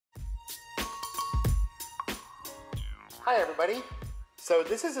Hi everybody. So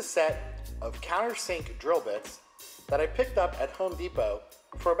this is a set of Countersink drill bits that I picked up at Home Depot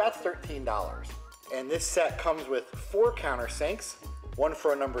for about $13. And this set comes with 4 countersinks, one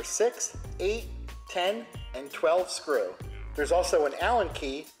for a number 6, 8, 10, and 12 screw. There's also an Allen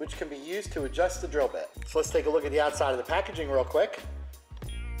key which can be used to adjust the drill bit. So let's take a look at the outside of the packaging real quick.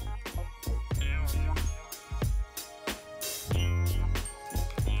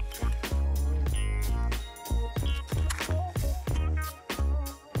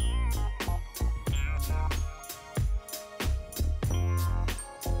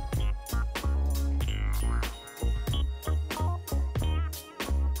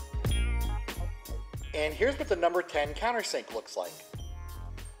 And here's what the number 10 countersink looks like.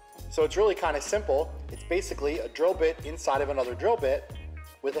 So it's really kind of simple. It's basically a drill bit inside of another drill bit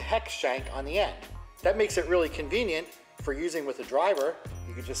with a hex shank on the end. That makes it really convenient for using with a driver.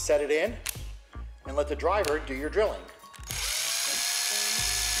 You can just set it in and let the driver do your drilling.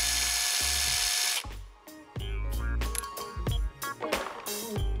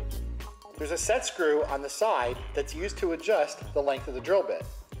 There's a set screw on the side that's used to adjust the length of the drill bit.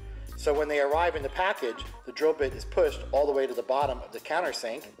 So when they arrive in the package, the drill bit is pushed all the way to the bottom of the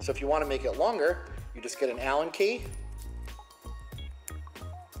countersink. So if you want to make it longer, you just get an Allen key,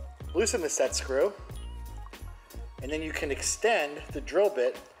 loosen the set screw, and then you can extend the drill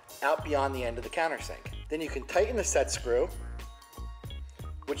bit out beyond the end of the countersink. Then you can tighten the set screw,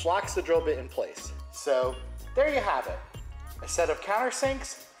 which locks the drill bit in place. So there you have it, a set of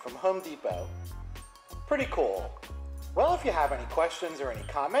countersinks from Home Depot. Pretty cool. Well, if you have any questions or any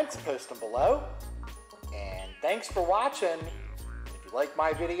comments, post them below. And thanks for watching. If you like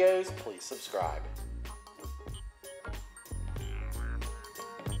my videos, please subscribe.